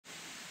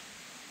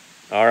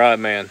All right,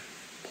 man.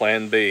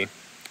 Plan B.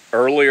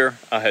 Earlier,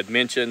 I had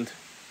mentioned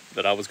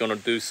that I was going to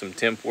do some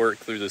temp work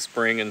through the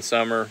spring and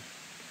summer,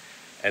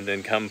 and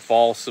then come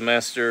fall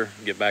semester,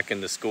 get back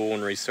into school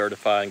and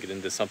recertify and get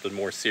into something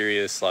more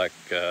serious, like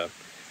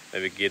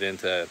maybe get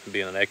into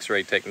being an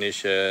x-ray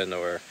technician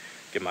or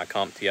get my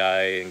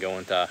CompTIA and go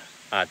into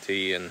IT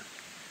and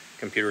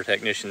computer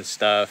technician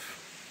stuff.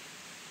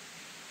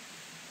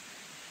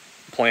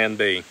 Plan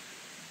B.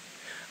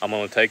 I'm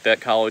going to take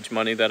that college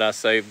money that I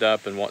saved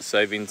up and what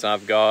savings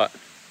I've got,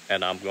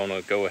 and I'm going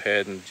to go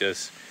ahead and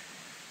just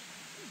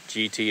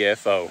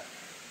GTFO.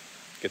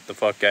 Get the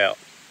fuck out.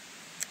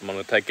 I'm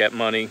going to take that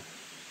money and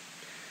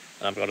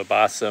I'm going to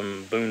buy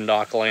some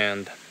boondock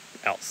land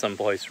out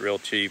someplace real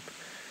cheap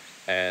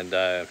and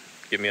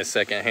get me a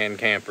second-hand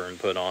camper and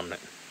put on it.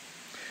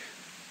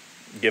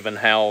 Given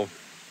how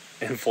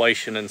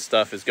inflation and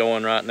stuff is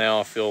going right now,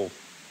 I feel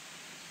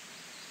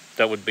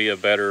that would be a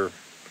better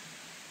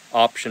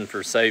option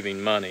for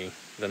saving money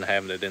than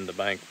having it in the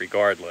bank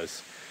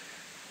regardless.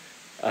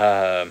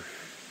 But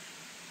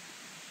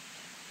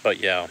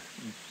yeah,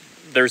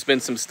 there's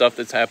been some stuff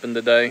that's happened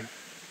today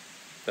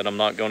that I'm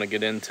not going to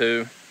get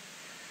into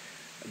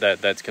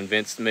that's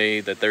convinced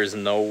me that there's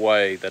no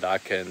way that I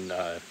can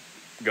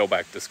go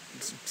back to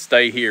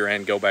stay here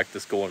and go back to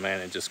school and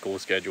manage a school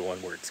schedule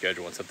and work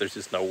schedule and stuff. There's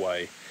just no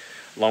way.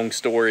 Long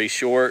story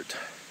short,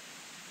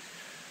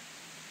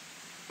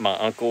 my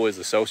uncle is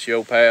a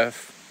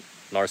sociopath,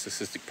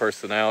 narcissistic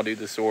personality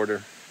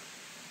disorder.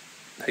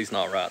 He's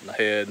not right in the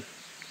head.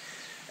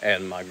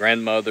 And my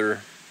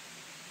grandmother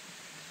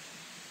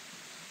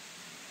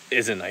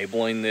is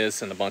enabling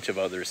this and a bunch of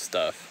other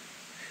stuff.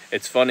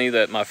 It's funny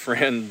that my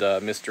friend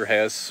Mr.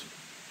 Hess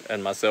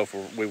and myself,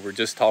 we were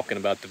just talking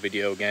about the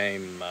video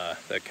game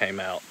that came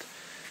out,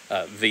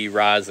 V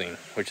Rising,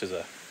 which is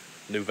a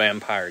new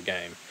vampire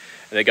game.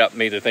 And it got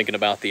me to thinking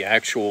about the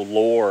actual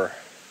lore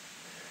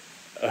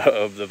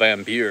of the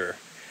vampire.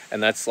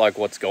 And that's like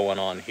what's going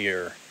on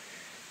here.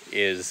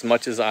 Is, as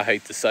much as I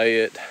hate to say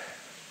it,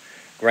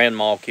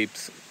 Grandma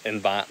keeps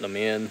inviting them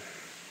in,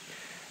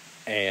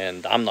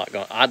 and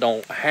I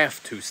don't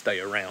have to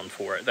stay around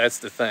for it. That's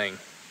the thing.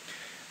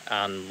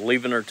 I'm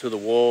leaving her to the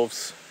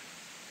wolves.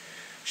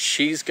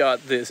 She is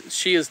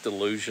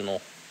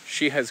delusional.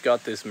 She has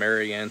got this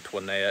Marie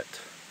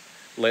Antoinette,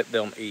 let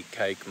them eat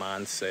cake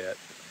mindset.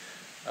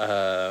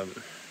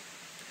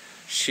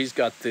 She's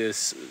got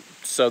this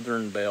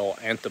Southern Belle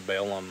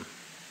antebellum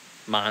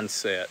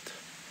mindset,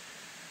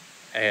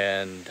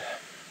 and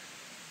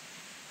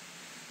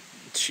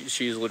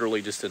she's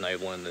literally just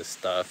enabling this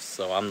stuff.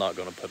 So I'm not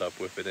going to put up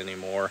with it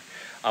anymore.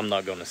 I'm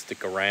not going to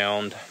stick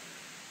around.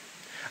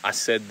 I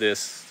said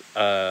this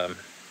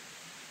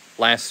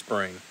last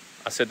spring,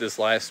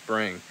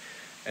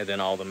 and then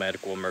all the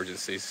medical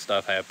emergency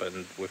stuff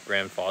happened with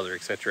grandfather,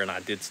 etc. And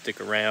I did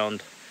stick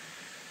around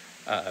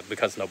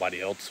because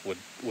nobody else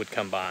would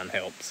come by and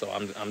help. So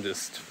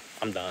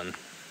I'm done.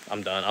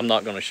 I'm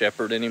not going to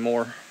shepherd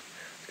anymore.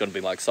 It's going to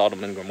be like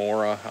Sodom and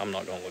Gomorrah. I'm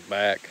not going to look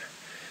back.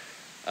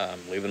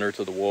 I'm leaving her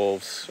to the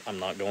wolves. I'm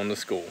not going to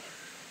school.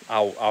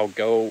 I'll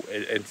go,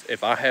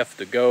 if I have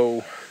to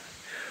go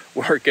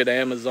work at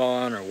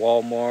Amazon or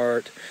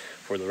Walmart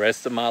for the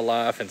rest of my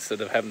life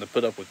instead of having to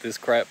put up with this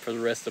crap for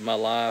the rest of my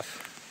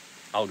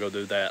life, I'll go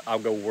do that. I'll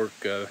go work,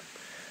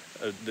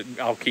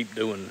 I'll keep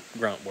doing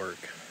grunt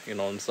work. You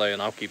know what I'm saying?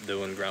 I'll keep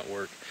doing grunt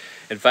work.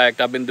 In fact,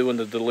 I've been doing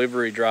the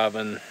delivery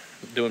driving,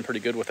 doing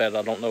pretty good with that.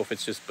 I don't know if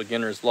it's just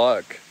beginner's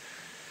luck.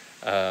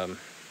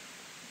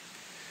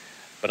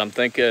 But I'm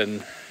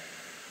thinking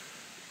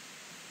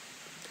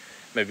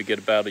maybe get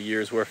about a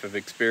year's worth of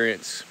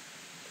experience.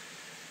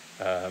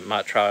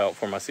 Might try out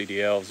for my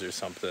CDLs or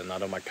something. I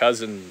know my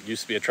cousin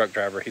used to be a truck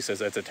driver. He says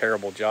that's a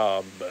terrible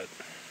job, but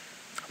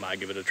I might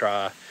give it a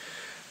try.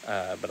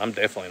 But I'm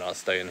definitely not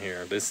staying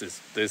here. This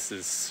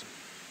is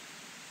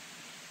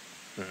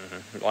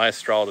last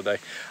straw today.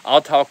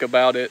 I'll talk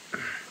about it.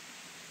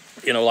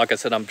 You know, like I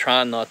said, I'm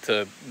trying not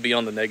to be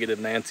on the negative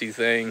Nancy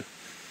thing,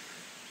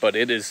 but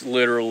it is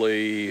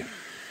literally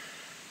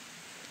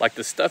like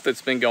the stuff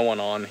that's been going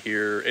on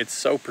here. It's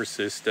so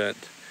persistent.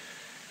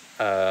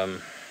 I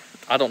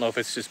don't know if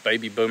it's just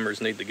baby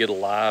boomers need to get a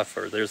life,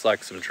 or there's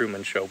like some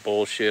Truman Show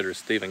bullshit or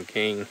Stephen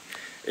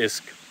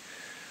King-esque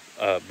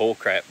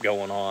bullcrap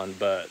going on,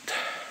 but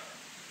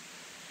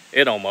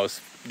it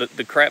almost,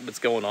 the crap that's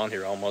going on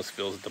here almost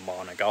feels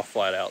demonic. I'll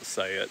flat out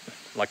say it.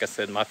 Like I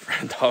said, my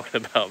friend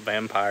talking about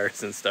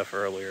vampires and stuff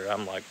earlier,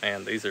 I'm like,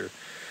 man, these are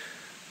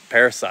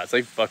parasites.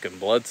 They fucking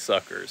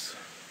bloodsuckers.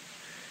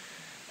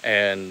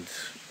 And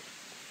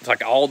it's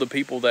like all the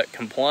people that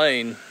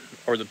complain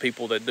are the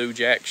people that do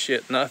jack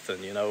shit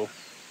nothing, you know.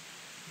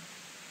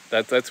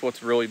 That's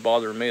what's really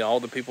bothering me. All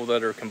the people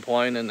that are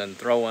complaining and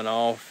throwing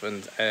off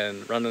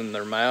and running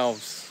their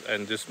mouths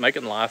and just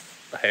making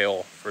life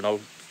hell for no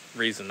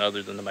reason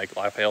other than to make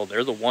life hell.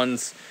 They're the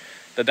ones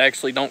that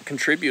actually don't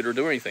contribute or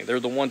do anything.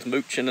 They're the ones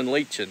mooching and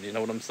leeching, you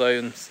know what I'm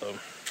saying? So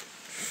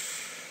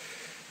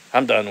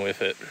I'm done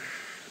with it.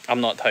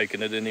 I'm not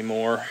taking it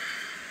anymore.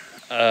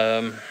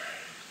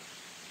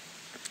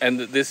 And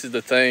this is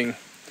the thing.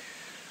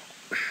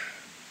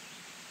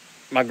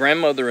 My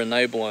grandmother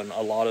enabling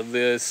a lot of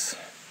this.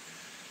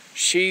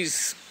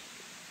 She's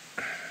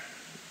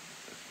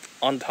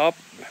on top.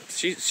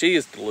 She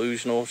is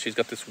delusional. She's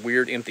got this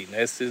weird empty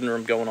nest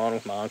syndrome going on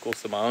with my uncle.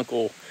 So my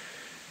uncle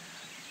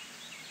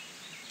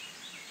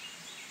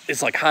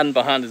is like hiding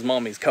behind his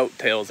mommy's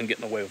coattails and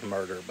getting away with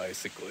murder,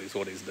 basically, is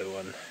what he's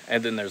doing.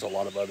 And then there's a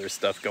lot of other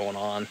stuff going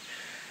on.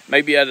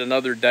 Maybe at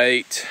another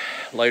date,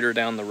 later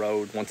down the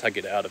road, once I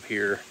get out of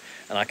here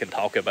and I can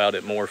talk about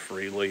it more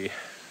freely,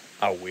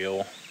 I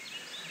will.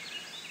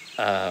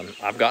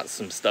 I've got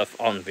some stuff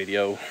on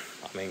video.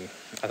 I mean,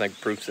 I think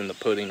proof's in the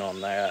pudding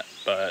on that,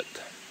 but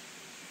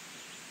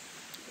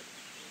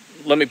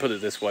let me put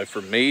it this way.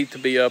 For me to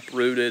be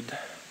uprooted,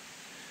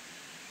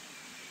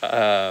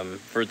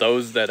 for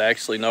those that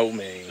actually know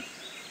me,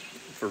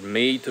 for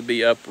me to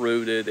be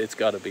uprooted, it's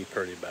got to be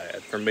pretty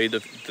bad. For me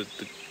to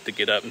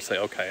get up and say,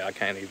 okay, I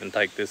can't even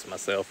take this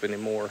myself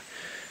anymore,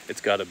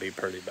 it's got to be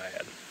pretty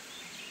bad.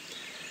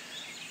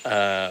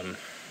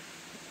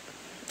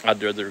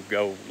 I'd rather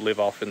go live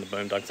off in the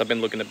boondocks. I've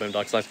been looking at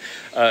boondocks lines.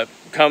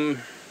 Come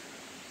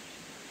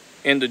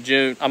into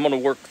June, I'm going to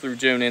work through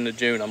June. Into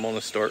June, I'm going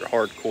to start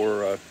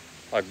hardcore,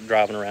 like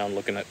driving around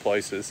looking at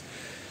places.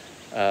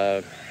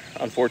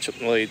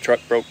 Unfortunately,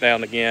 truck broke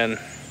down again,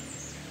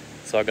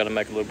 so I got to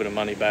make a little bit of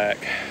money back,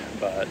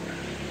 but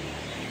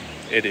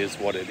it is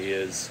what it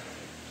is.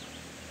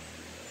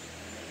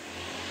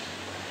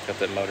 Got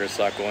that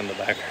motorcycle in the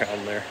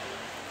background there.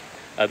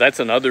 That's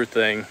another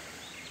thing.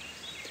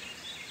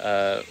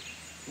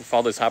 With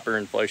all this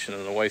hyperinflation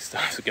and the way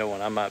stuff's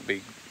going, I might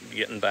be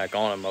getting back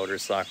on a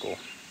motorcycle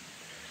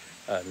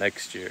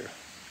next year.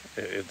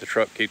 If the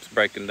truck keeps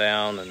breaking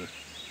down and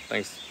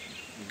things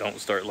don't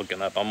start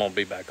looking up, I'm gonna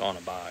be back on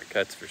a bike,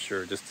 that's for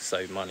sure, just to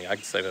save money. I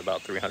can save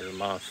about $300 a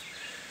month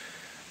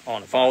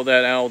on it. With all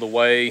that out of the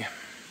way, I'm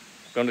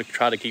going to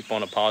try to keep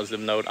on a positive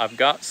note. I've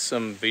got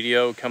some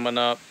video coming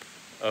up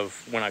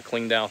of when I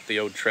cleaned out the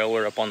old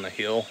trailer up on the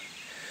hill,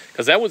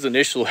 because that was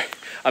initially,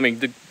 I mean,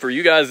 for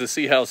you guys to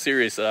see how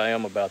serious I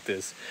am about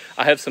this,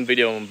 I have some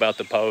video I'm about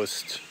to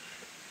post,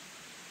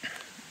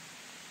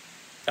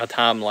 a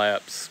time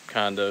lapse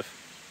kind of,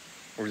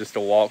 or just a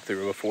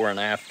walkthrough before and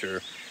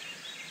after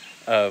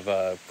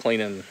of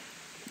cleaning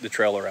the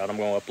trailer out. I'm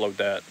going to upload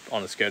that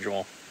on the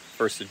schedule.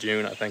 1st of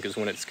June, I think, is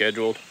when it's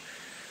scheduled.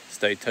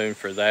 Stay tuned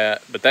for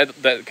that. But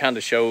that kind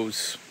of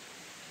shows,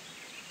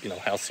 you know,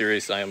 how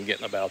serious I am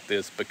getting about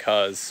this,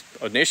 because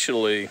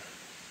initially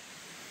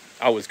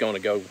I was going to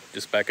go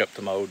just back up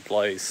to my old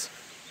place.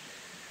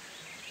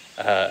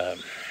 But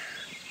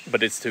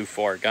it's too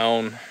far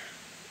gone,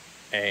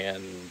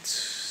 and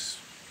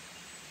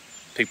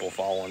people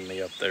following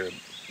me up there,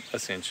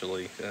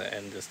 essentially,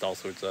 and just all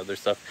sorts of other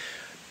stuff.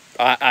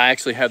 I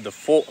actually had the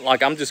full,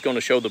 like, I'm just going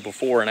to show the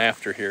before and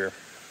after here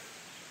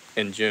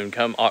in June.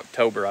 Come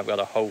October, I've got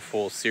a whole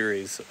full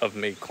series of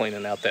me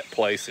cleaning out that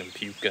place and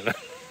puking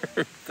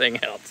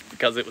everything else,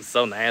 because it was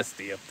so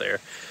nasty up there.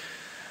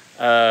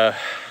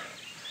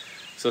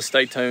 So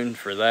stay tuned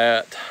for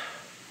that.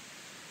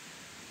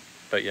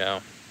 But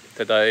yeah,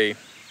 today,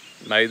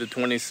 May the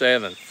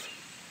 27th,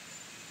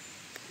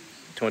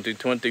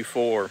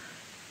 2024,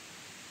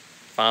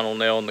 final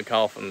nail in the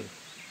coffin,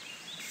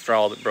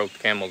 straw that broke the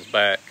camel's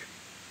back.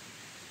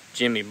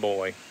 Jimmy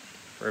Boy,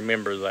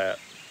 remember that.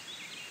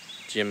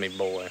 Jimmy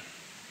Boy.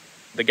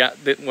 The guy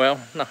that, well,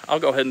 no, I'll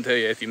go ahead and tell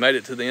you, if you made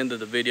it to the end of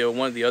the video,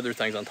 one of the other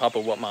things on top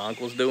of what my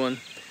uncle's doing,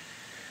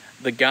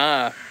 the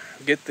guy,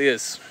 get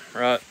this,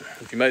 right?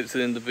 If you made it to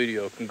the end of the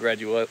video,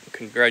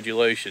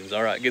 congratulations.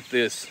 All right, get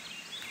this.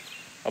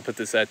 I'll put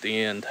this at the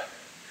end.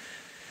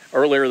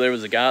 Earlier, there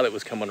was a guy that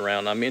was coming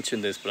around. I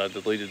mentioned this, but I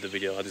deleted the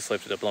video. I just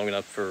left it up long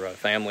enough for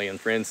family and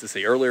friends to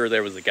see. Earlier,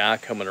 there was a guy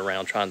coming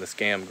around trying to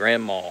scam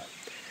Grandma,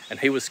 and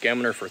he was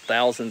scamming her for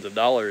thousands of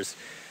dollars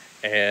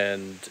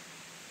and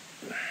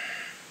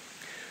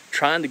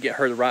trying to get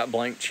her to write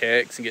blank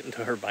checks and get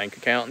into her bank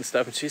account and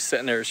stuff. And she's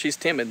sitting there, she's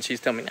timid, and she's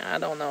telling me, I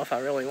don't know if I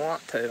really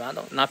want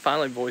to. And I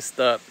finally voiced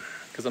up,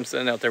 because I'm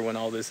sitting out there when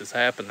all this is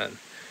happening.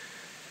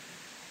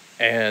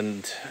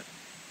 And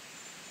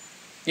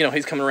you know,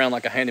 he's coming around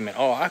like a handyman.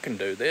 Oh, I can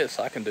do this,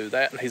 I can do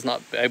that. And he's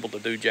not able to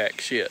do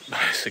jack shit,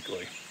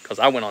 basically. Because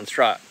I went on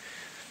strike.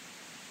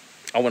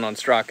 I went on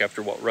strike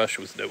after what Rush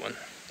was doing.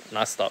 And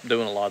I stopped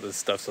doing a lot of this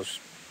stuff. So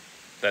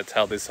that's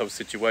how this whole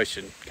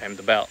situation came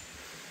about.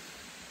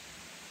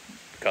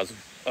 Because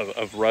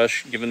of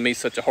Rush giving me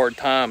such a hard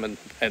time,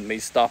 and me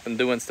stopping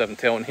doing stuff and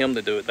telling him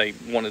to do it. They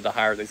wanted to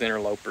hire these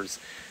interlopers.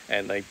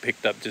 And they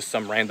picked up just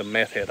some random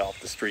meth head off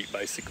the street,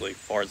 basically, as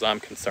far as I'm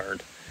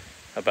concerned,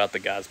 about the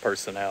guy's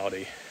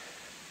personality.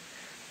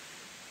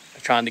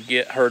 Trying to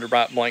get her to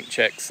write blank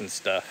checks and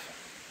stuff.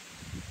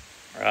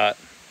 Right?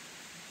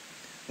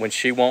 When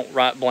she won't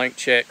write blank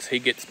checks, he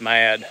gets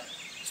mad,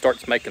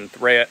 starts making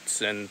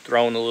threats and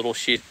throwing a little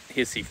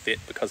hissy fit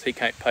because he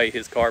can't pay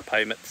his car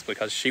payments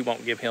because she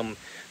won't give him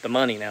the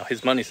money now.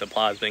 His money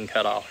supply is being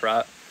cut off,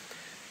 right?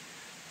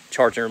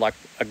 Charging her like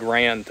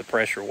 $1,000 to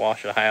pressure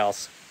wash a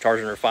house,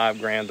 charging her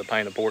 $5,000 to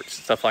paint a porch,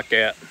 stuff like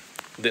that.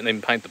 Didn't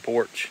even paint the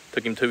porch.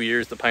 Took him 2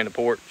 years to paint a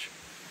porch.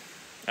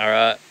 All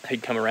right,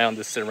 he'd come around,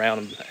 just sit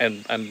around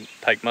and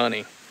take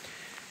money.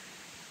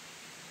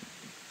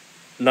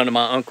 None of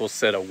my uncles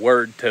said a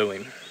word to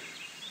him.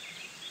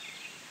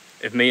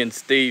 If me and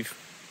Steve,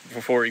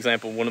 for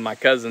example, one of my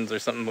cousins or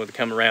something would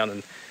come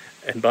around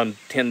and bum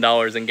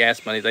 $10 in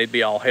gas money, they'd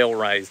be all hell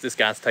raised. This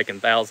guy's taking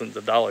thousands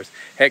of dollars.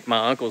 Heck,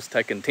 my uncle's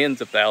taking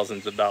tens of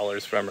thousands of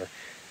dollars from her.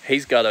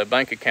 He's got a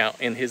bank account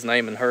in his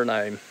name and her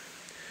name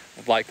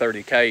with like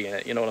 30K in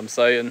it, you know what I'm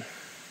saying?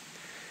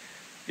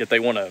 Yet they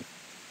want to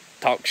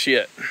talk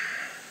shit.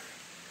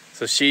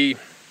 So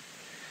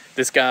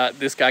this guy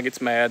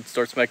gets mad,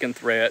 starts making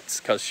threats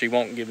because she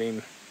won't give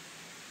him,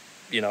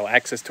 you know,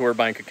 access to her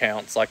bank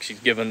accounts like she's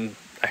given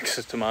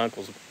access to my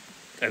uncle's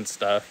and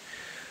stuff.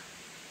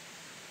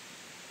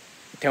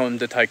 Tell him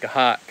to take a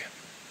hike,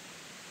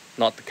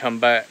 not to come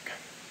back.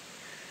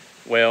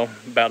 Well,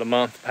 about a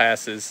month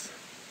passes.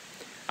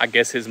 I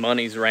guess his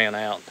money's ran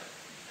out,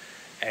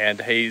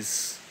 and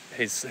he's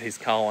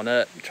calling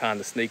up, trying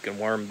to sneak and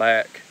worm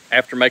back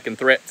after making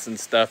threats and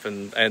stuff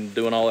and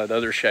doing all that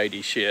other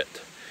shady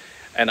shit.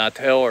 And I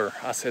tell her,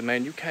 I said,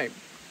 man, you can't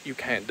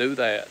do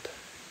that.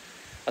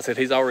 I said,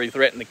 he's already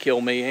threatened to kill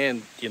me,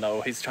 and you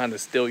know, he's trying to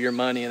steal your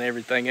money and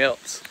everything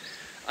else.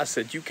 I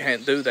said, you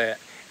can't do that.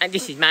 And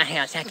this is my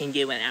house, I can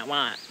do what I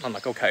want. I'm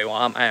like, okay, well,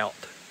 I'm out.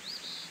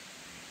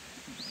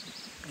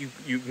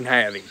 You can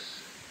have him.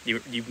 You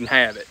can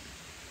have it.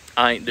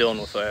 I ain't dealing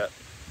with that.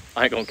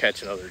 I ain't gonna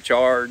catch another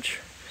charge.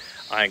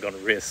 I ain't gonna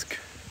risk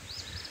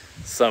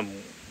some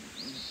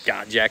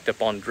guy jacked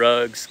up on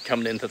drugs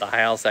coming into the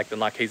house acting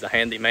like he's a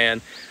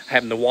handyman,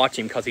 having to watch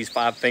him because he's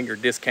 5-finger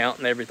discount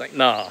and everything.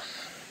 Nah.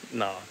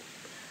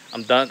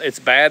 I'm done. It's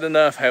bad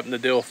enough having to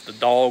deal with the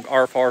dog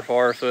arf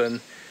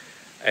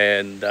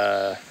and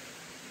the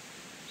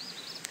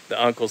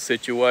uncle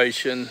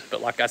situation,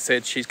 but like I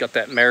said, she's got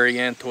that Marie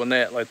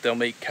Antoinette, let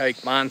them eat cake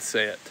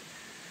mindset,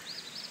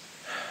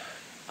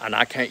 and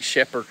I can't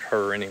shepherd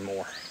her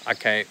anymore. I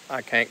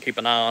can't keep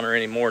an eye on her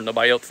anymore.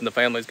 Nobody else in the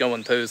family's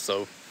going to,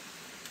 so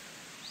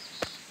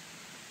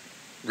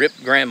rip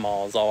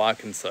grandma is all I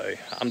can say.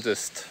 I'm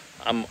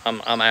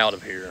out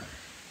of here.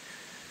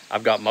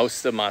 I've got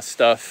most of my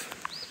stuff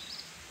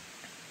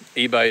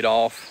eBayed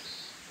off.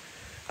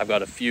 I've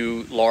got a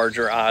few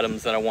larger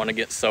items that I want to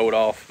get sold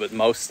off, but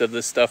most of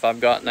the stuff I've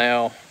got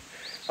now,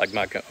 like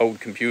my old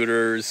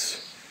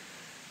computers,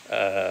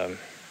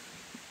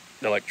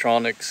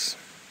 electronics,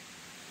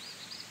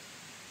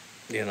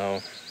 you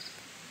know,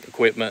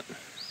 equipment,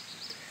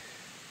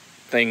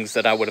 things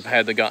that I would have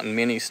had to gotten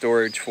mini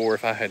storage for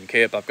if I had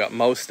kept, I've got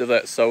most of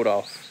that sold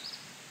off.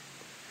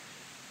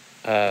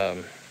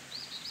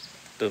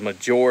 The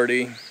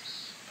majority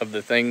of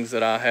the things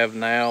that I have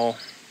now,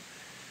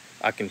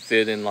 I can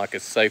fit in like a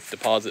safe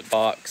deposit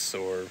box,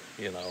 or,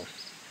 you know,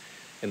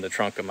 in the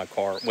trunk of my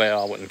car. Well,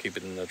 I wouldn't keep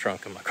it in the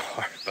trunk of my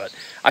car, but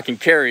I can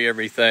carry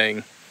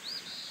everything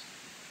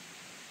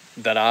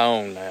that I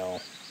own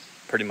now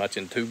pretty much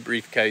in 2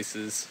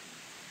 briefcases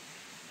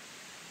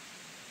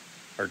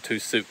or 2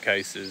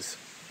 suitcases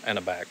and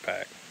a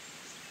backpack.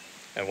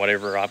 And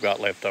whatever I've got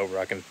left over,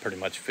 I can pretty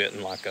much fit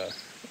in like a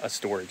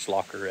storage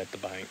locker at the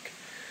bank.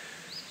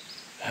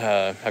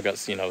 I've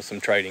got, you know, some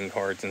trading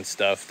cards and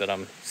stuff that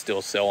I'm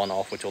still selling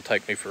off, which will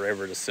take me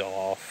forever to sell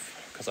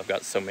off because I've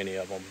got so many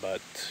of them, but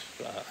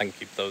I can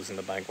keep those in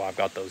the bank. Well, I've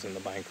got those in the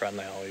bank right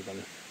now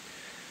even.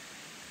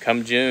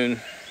 Come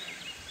June,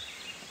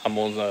 I'm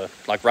on the,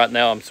 like right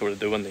now I'm sort of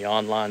doing the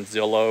online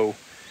Zillow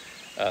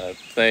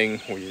thing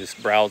where you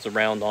just browse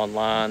around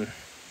online,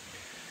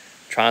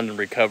 trying to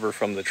recover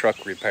from the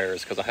truck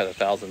repairs because I had a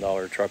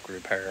 $1,000 truck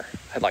repair.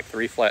 I had like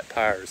 3 flat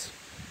tires.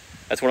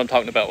 That's what I'm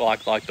talking about,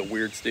 like the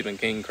weird Stephen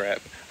King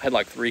crap. I had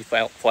like 3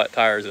 flat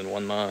tires in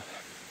 1 month.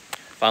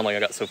 Finally,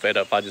 I got so fed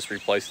up, I just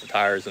replaced the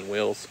tires and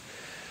wheels.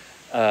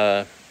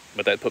 But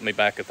that put me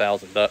back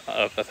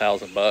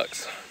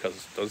 $1,000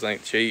 because those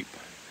ain't cheap.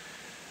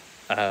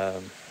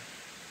 But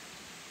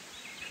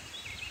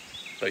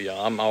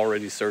yeah, I'm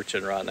already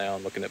searching right now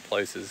and looking at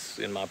places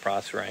in my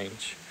price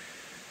range.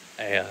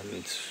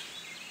 And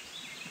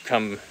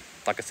come,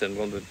 like I said, I'm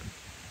going to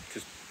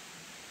just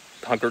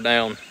hunker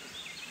down.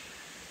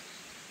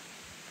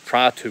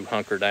 Try to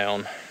hunker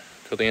down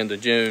till the end of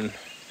June.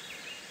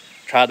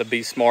 Try to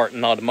be smart and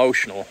not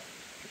emotional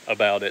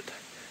about it.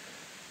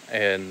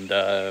 And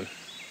then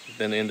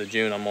the end of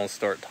June, I'm going to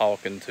start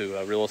talking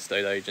to real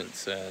estate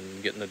agents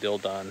and getting the deal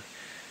done.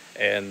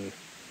 And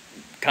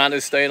kind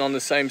of staying on the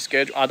same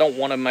schedule. I don't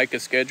want to make a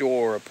schedule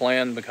or a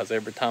plan because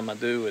every time I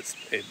do,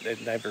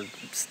 it never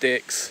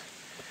sticks.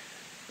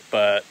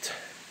 But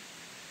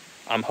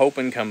I'm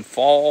hoping come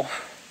fall,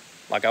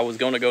 like I was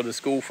going to go to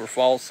school for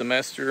fall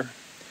semester.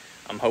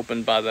 I'm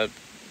hoping by the,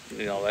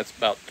 you know, that's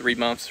about 3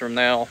 months from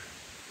now.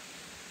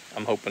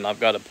 I'm hoping I've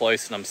got a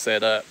place and I'm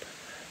set up.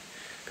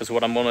 Because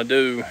what I'm going to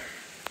do,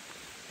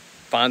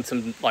 find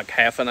some like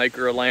 1/2 an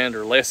acre of land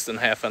or less than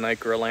 1/2 an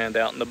acre of land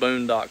out in the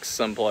boondocks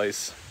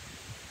someplace.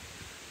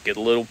 Get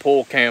a little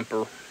pool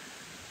camper,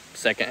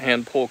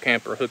 second-hand pool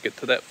camper, hook it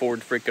to that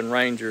Ford freaking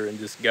Ranger and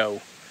just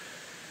go.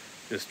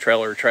 just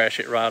trailer trash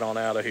it right on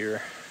out of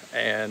here.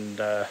 And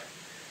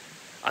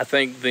I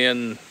think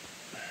then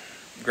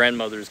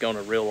grandmother's going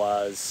to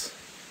realize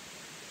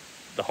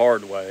the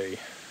hard way,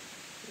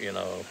 you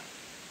know,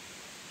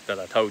 that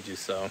I told you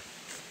so.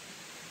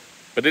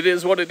 But it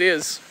is what it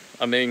is.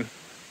 I mean,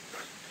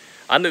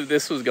 I knew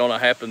this was going to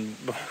happen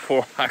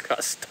before I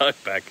got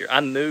stuck back here. I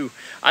knew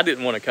I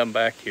didn't want to come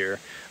back here.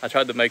 I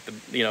tried to make the,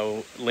 you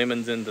know,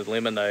 lemons into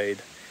lemonade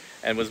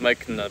and was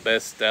making the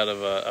best out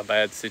of a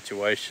bad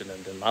situation.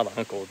 And then my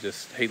uncle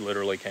just, he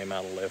literally came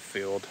out of left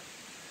field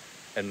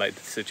and made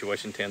the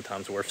situation 10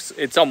 times worse.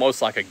 It's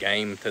almost like a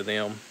game to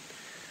them.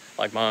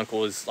 Like my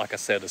uncle is, like I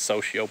said, a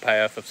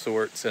sociopath of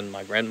sorts, and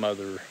my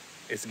grandmother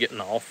is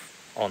getting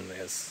off on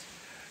this.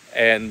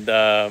 And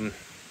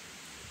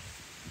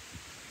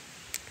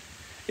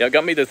yeah, it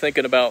got me to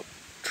thinking about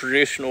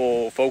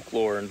traditional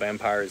folklore and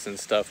vampires and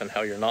stuff, and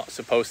how you're not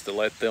supposed to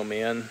let them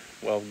in.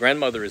 Well,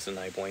 grandmother is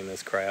enabling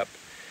this crap,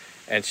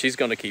 and she's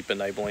going to keep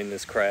enabling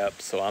this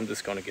crap, so I'm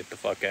just going to get the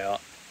fuck out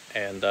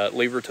and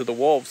leave her to the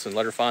wolves and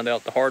let her find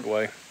out the hard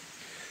way.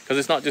 Because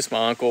it's not just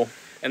my uncle.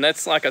 And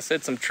that's, like I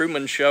said, some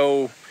Truman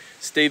Show,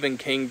 Stephen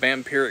King,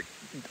 vampiric,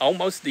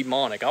 almost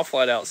demonic. I'll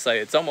flat out say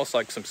it's almost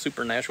like some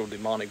supernatural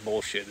demonic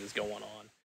bullshit is going on.